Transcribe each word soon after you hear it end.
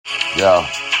Yo,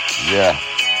 yeah.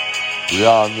 We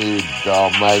all need the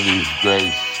Almighty's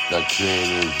grace, the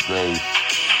Creator's grace.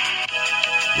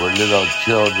 We're little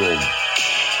children.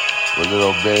 We're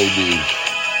little babies.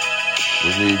 We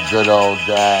need good old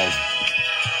dad.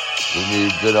 We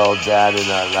need good old dad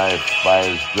in our life by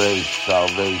his grace,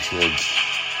 salvation,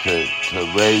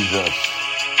 to raise us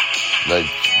like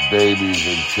babies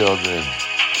and children.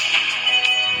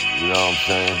 You know what I'm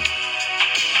saying?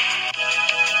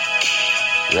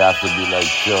 We have to be like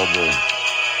children.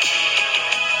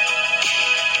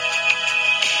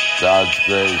 God's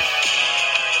grace.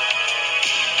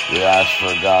 We ask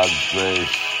for God's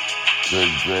grace,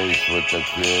 good grace with the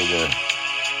Creator.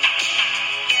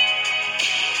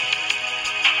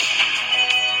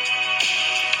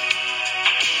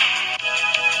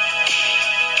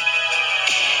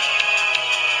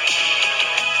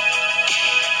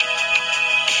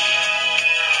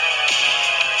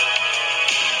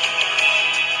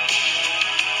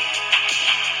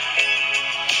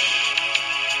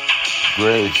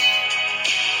 Grace.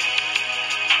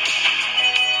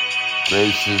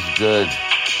 Grace is good.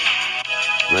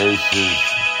 Grace is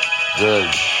good.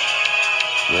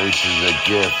 Grace is a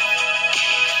gift.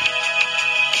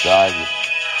 God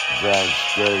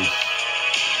grants grace,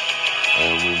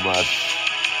 and we must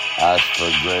ask for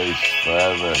grace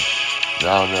forever,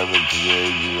 now and ever to the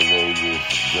ages of ages.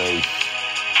 Grace.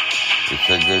 It's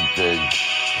a good thing,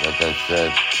 like I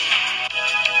said.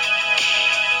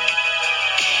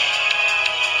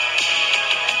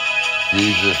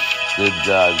 Jesus, good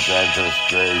God, grant us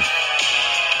grace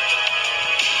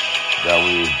that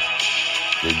we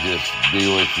can just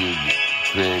be with you,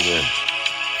 Creator,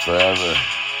 forever.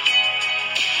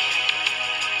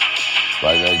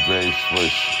 By thy grace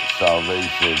was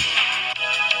salvation.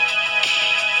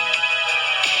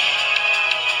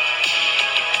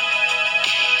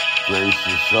 Grace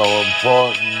is so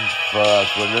important for us.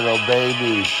 We're little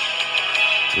babies.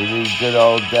 We need good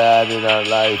old dad in our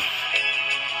life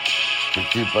to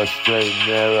keep us straight and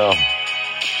narrow,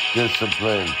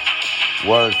 discipline,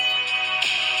 work.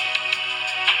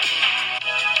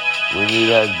 We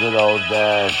need our good old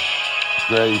dad,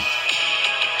 grace.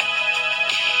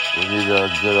 We need our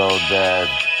good old dad.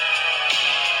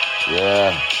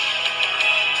 Yeah.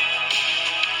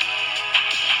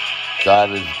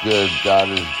 God is good, God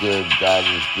is good, God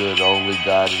is good. Only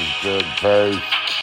God is good. Praise.